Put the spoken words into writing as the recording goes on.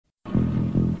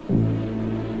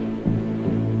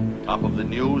Top of the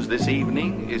news this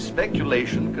evening is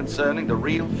speculation concerning the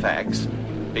real facts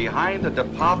behind the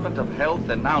Department of Health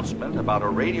announcement about a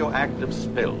radioactive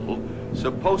spill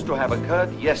supposed to have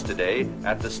occurred yesterday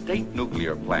at the state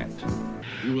nuclear plant.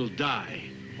 You will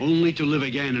die, only to live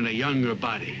again in a younger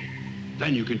body.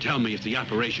 Then you can tell me if the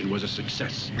operation was a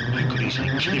success. I could easily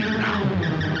kill you now,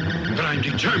 but I'm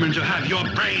determined to have your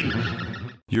brain.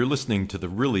 You're listening to the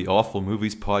Really Awful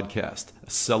Movies podcast, a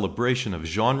celebration of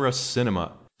genre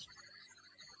cinema.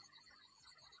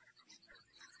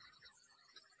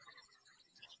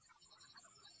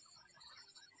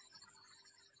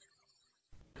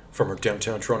 From our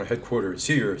downtown Toronto headquarters,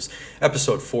 here's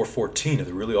episode 414 of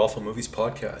the Really Awful Movies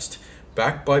podcast.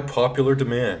 Backed by popular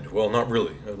demand. Well, not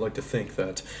really. I'd like to think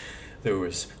that there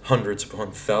was hundreds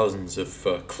upon thousands of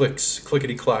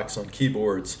clickety-clacks on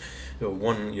keyboards.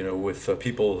 With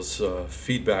people's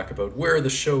feedback about where the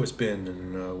show has been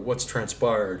and what's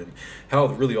transpired and how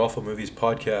the Really Awful Movies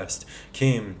podcast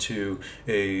came to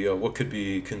a what could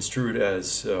be construed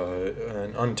as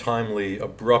an untimely,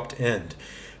 abrupt end.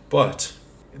 But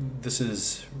this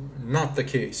is not the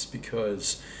case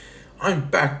because I'm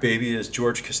back, baby, as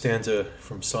George Costanza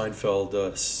from Seinfeld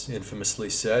infamously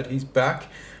said. He's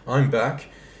back, I'm back,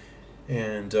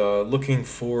 and looking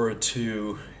forward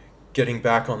to getting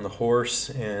back on the horse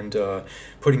and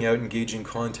putting out engaging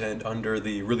content under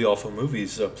the Really Awful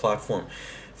Movies platform.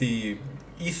 The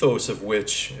ethos of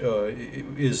which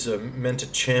is meant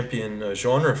to champion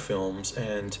genre films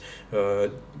and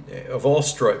of all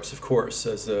stripes, of course,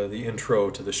 as the intro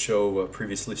to the show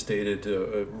previously stated,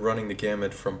 running the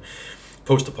gamut from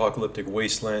post-apocalyptic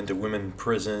wasteland to women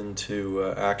prison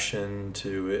to action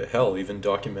to hell, even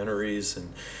documentaries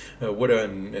and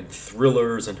and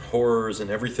thrillers and horrors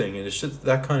and everything. And it's just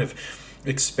that kind of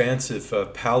expansive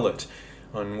palette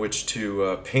on which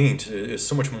to paint is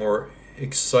so much more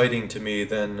exciting to me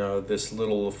than this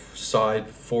little side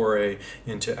foray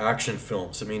into action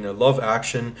films. I mean, I love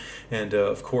action, and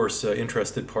of course,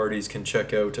 interested parties can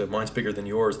check out Mine's Bigger Than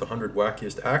Yours, the 100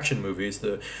 Wackiest Action Movies,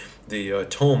 the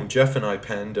tome Jeff and I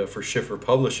penned for Schiffer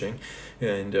Publishing.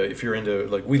 And if you're into,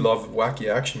 we love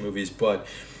wacky action movies, but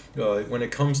when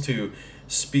it comes to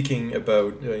speaking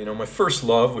about my first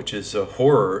love, which is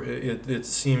horror, it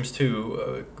seems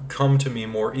to come to me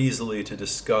more easily to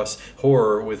discuss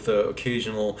horror with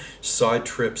occasional side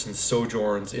trips and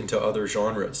sojourns into other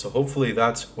genres. So hopefully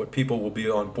that's what people will be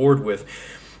on board with.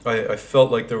 I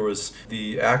felt like there was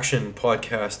the action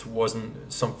podcast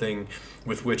wasn't something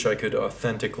with which I could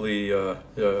authentically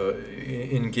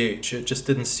engage. It just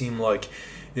didn't seem like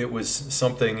it was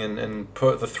something, and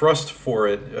the thrust for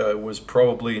it was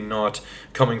probably not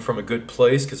coming from a good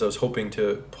place, because I was hoping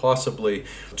to possibly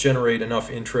generate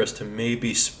enough interest to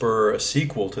maybe spur a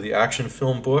sequel to the action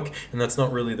film book, and that's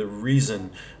not really the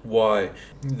reason why.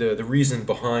 The reason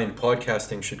behind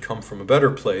podcasting should come from a better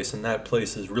place, and that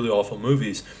place is Really Awful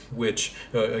Movies, which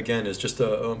again is just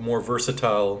a more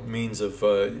versatile means of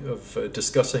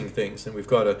discussing things. And we've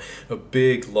got a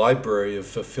big library of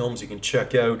films you can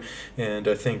check out, and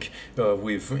I think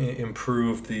we've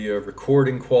improved the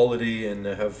recording quality and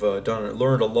have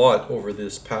learned a lot over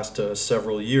this past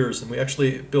several years, and we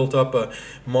actually built up a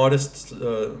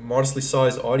modestly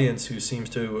sized audience who seems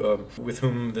to with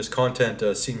whom this content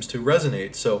seems to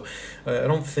resonate. So I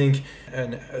don't think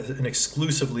an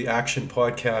exclusively action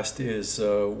podcast is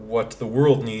what the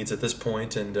world needs at this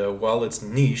point, and while it's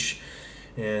niche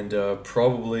and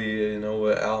probably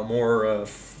more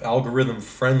algorithm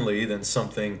friendly than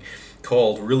something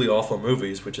called Really Awful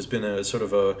Movies, which has been a sort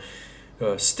of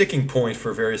a sticking point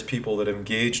for various people that have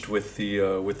engaged with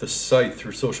the site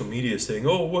through social media, saying,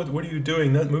 "Oh, what are you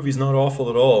doing? That movie's not awful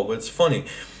at all." But it's funny.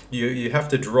 You have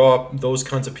to draw those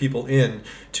kinds of people in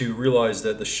to realize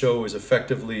that the show is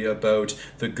effectively about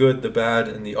the good, the bad,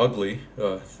 and the ugly.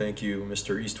 Thank you,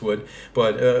 Mr. Eastwood.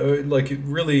 But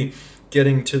really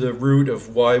getting to the root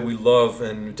of why we love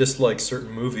and dislike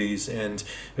certain movies, and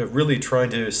really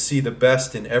trying to see the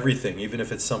best in everything, even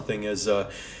if it's something as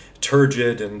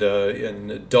turgid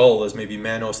and dull as maybe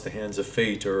Manos, The Hands of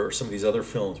Fate, or some of these other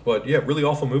films. But yeah, Really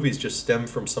Awful Movies just stem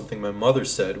from something my mother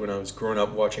said when I was growing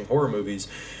up watching horror movies.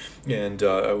 And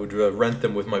I would rent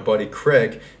them with my buddy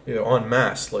Craig en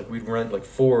masse. We'd rent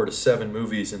 4 to 7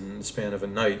 movies in the span of a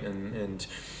night, and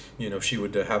she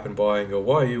would happen by and go,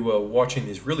 "Why are you watching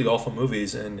these really awful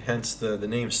movies?" And hence the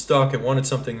name stuck. I wanted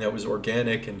something that was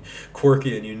organic and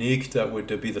quirky and unique that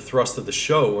would be the thrust of the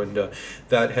show, and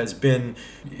that has been,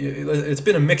 it's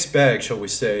been a mixed bag, shall we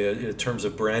say, in terms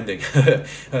of branding.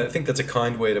 I think that's a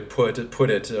kind way to put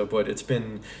it, but it's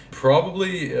been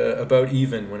probably about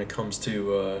even when it comes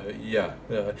to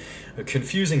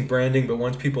confusing branding. But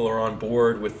once people are on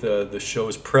board with the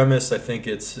show's premise, I think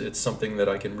it's something that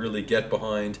I can really get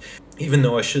behind. Even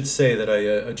though I should say that I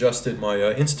adjusted my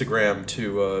Instagram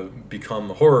to become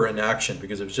horror and action,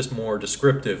 because it was just more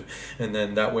descriptive, and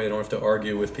then that way I don't have to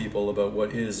argue with people about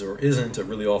what is or isn't a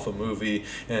really awful movie.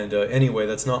 And anyway,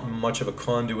 that's not much of a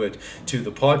conduit to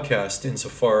the podcast,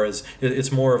 insofar as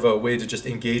it's more of a way to just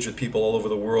engage with people all over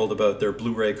the world about their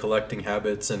Blu-ray collecting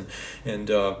habits, and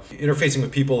interfacing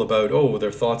with people about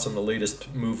their thoughts on the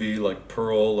latest movie like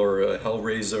Pearl or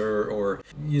Hellraiser, or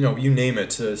you name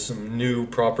it, some new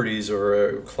properties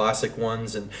or classic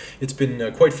ones. And it's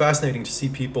been quite fascinating to see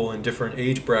people in different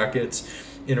age brackets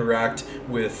interact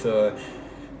with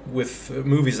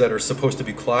movies that are supposed to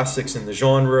be classics in the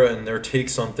genre, and their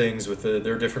takes on things with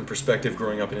their different perspective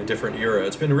growing up in a different era.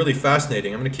 It's been really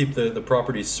fascinating. I'm going to keep the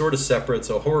properties sort of separate,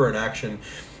 so horror and action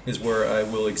is where I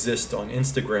will exist on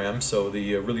Instagram. So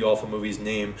the Really Awful Movies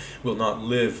name will not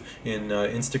live in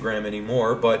Instagram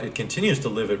anymore, but it continues to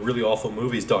live at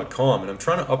reallyawfulmovies.com, and I'm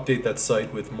trying to update that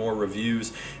site with more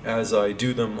reviews as I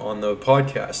do them on the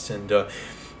podcast. And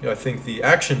I think the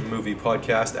action movie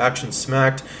podcast, Action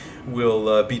Smacked,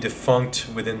 will be defunct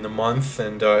within the month.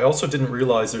 And I also didn't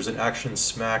realize there's an Action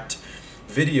Smacked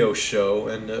video show,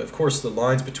 and of course the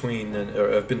lines between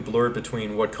have been blurred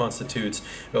between what constitutes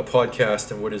a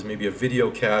podcast and what is maybe a video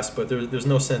cast, but there's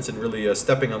no sense in really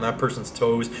stepping on that person's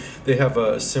toes. They have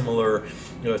a similar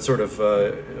sort of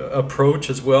approach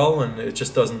as well, and it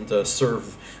just doesn't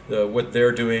serve what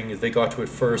they're doing. They got to it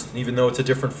first, and even though it's a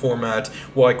different format,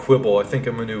 why quibble? I think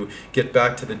I'm going to get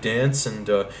back to the dance and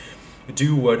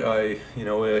do what I,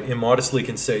 immodestly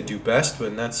can say do best,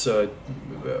 and that's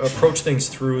approach things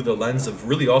through the lens of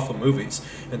really awful movies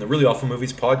and the Really Awful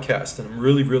Movies podcast. And I'm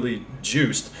really, really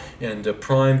juiced and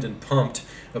primed and pumped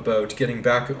about getting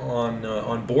back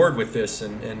on board with this.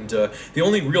 And the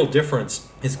only real difference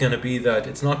is going to be that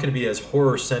it's not going to be as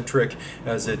horror-centric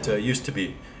as it used to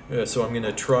be. So I'm going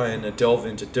to try and delve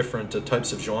into different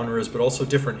types of genres, but also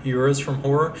different eras from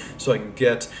horror. So I can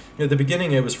get, at the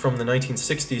beginning it was from the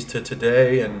 1960s to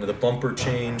today, and the bumper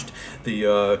changed,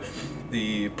 the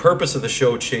purpose of the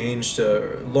show changed.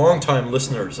 Long-time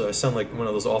listeners, I sound like one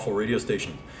of those awful radio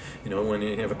stations, when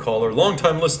you have a caller,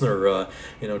 long-time listener,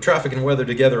 traffic and weather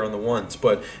together on the ones.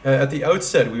 But at the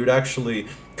outset, we would actually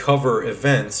cover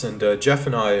events, and Jeff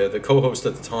and I, the co-host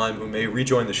at the time, who may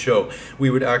rejoin the show,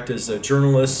 we would act as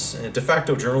journalists, de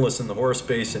facto journalists in the horror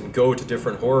space, and go to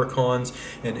different horror cons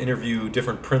and interview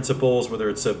different principals, whether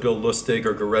it's Bill Lustig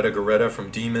or Goretta from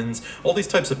Demons, all these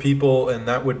types of people, and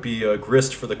that would be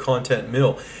grist for the content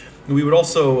mill. We would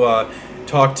also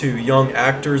talk to young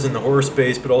actors in the horror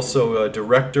space, but also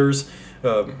directors,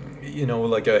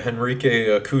 like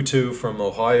Henrique Kutu from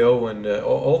Ohio, and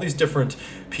all these different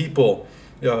people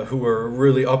who are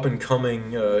really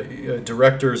up-and-coming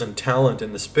directors and talent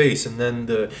in the space. And then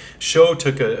the show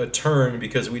took a turn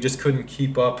because we just couldn't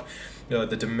keep up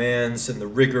the demands and the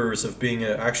rigors of being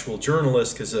an actual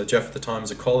journalist, because Jeff at the time was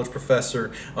a college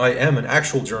professor. I am an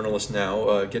actual journalist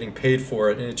now, getting paid for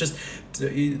it. And it just,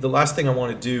 the last thing I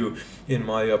want to do in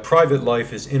my private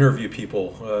life is interview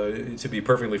people, to be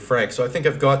perfectly frank. So I think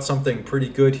I've got something pretty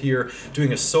good here,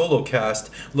 doing a solo cast,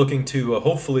 looking to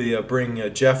hopefully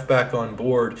bring Jeff back on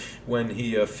board when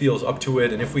he feels up to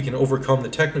it. And if we can overcome the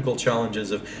technical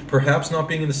challenges of perhaps not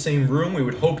being in the same room, we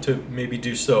would hope to maybe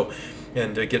do so,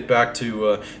 and get back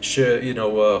to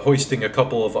hoisting a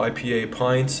couple of IPA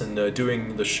pints and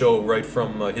doing the show right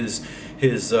from his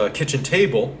kitchen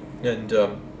table, and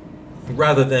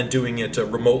rather than doing it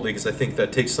remotely, because I think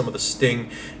that takes some of the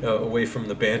sting away from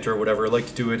the banter or whatever. I like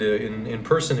to do it in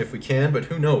person if we can, but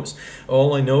who knows?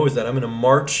 All I know is that I'm going to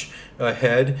march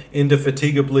ahead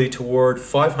indefatigably toward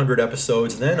 500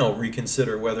 episodes, then I'll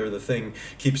reconsider whether the thing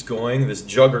keeps going, this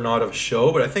juggernaut of a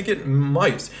show, but I think it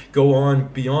might go on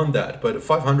beyond that. But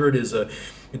 500 is a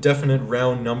definite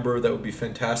round number that would be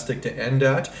fantastic to end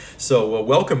at. So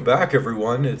welcome back,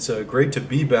 everyone. It's great to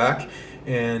be back,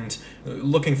 and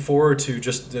looking forward to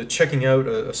just checking out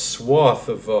a swath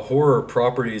of horror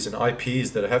properties and IPs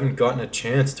that I haven't gotten a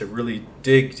chance to really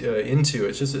dig into.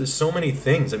 It's just, there's so many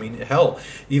things. I mean, hell,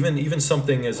 even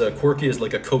something as quirky as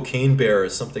like a Cocaine Bear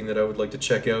is something that I would like to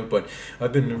check out, but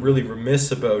I've been really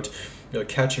remiss about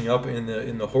catching up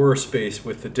in the horror space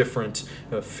with the different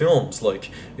films.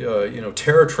 Like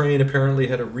Terror Train apparently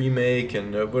had a remake,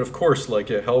 and but of course like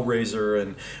Hellraiser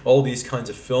and all these kinds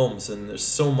of films. And there's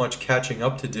so much catching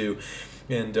up to do,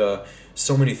 and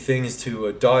so many things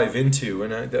to dive into.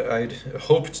 And I'd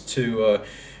hoped to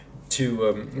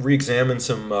re-examine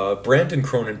some Brandon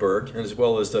Cronenberg, as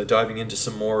well as diving into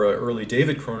some more early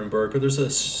David Cronenberg. But there's a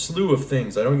slew of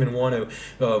things. I don't even want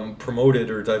to promote it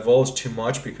or divulge too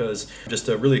much, because I'm just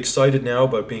really excited now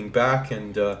about being back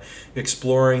and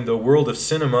exploring the world of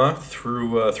cinema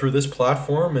through this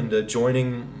platform, and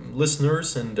joining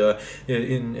listeners and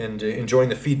enjoying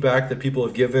the feedback that people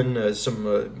have given.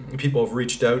 Some people have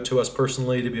reached out to us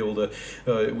personally to be able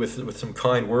to with some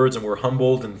kind words, and we're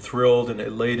humbled and thrilled and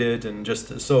elated, and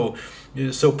just so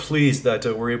pleased that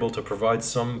we're able to provide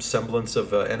some semblance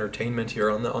of entertainment here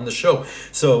on the show.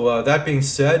 So that being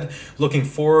said, looking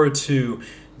forward to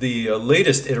the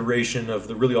latest iteration of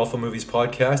the Really Awful Movies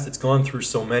podcast. It's gone through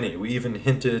so many. We even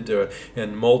hinted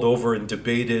and mulled over and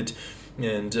debated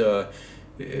and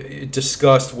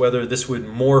discussed whether this would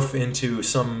morph into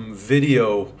some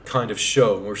video kind of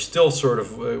show. We're still sort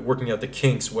of working out the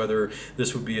kinks, whether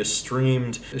this would be a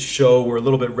streamed show. We're a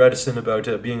little bit reticent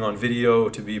about being on video,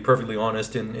 to be perfectly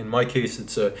honest. In my case,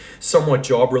 it's somewhat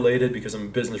job related, because I'm a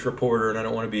business reporter and I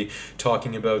don't want to be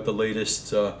talking about the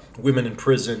latest women in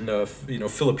prison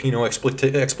Filipino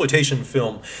exploitation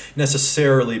film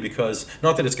necessarily, because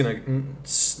not that it's going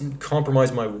to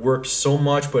compromise my work so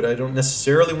much, but I don't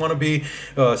necessarily want to be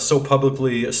so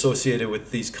publicly associated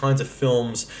with these kinds of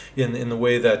films in the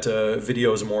way that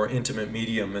video is a more intimate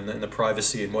medium, and the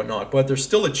privacy and whatnot. But there's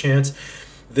still a chance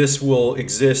this will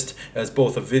exist as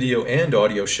both a video and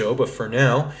audio show. But for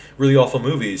now, Really Awful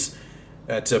Movies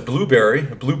at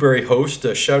Blueberry, a Blueberry host.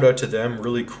 Shout out to them,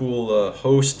 really cool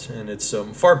host, and it's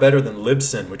far better than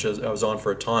Libsyn, which I was on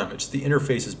for a time. It's the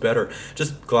interface is better.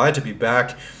 Just glad to be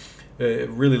back.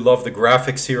 Really love the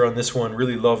graphics here on this one.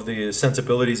 Really love the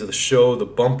sensibilities of the show, the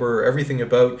bumper, everything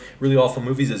about Really Awful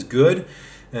Movies is good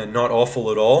and not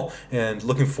awful at all. And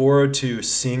looking forward to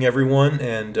seeing everyone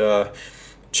and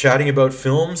chatting about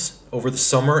films over the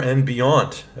summer and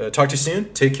beyond. Talk to you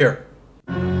soon. Take care.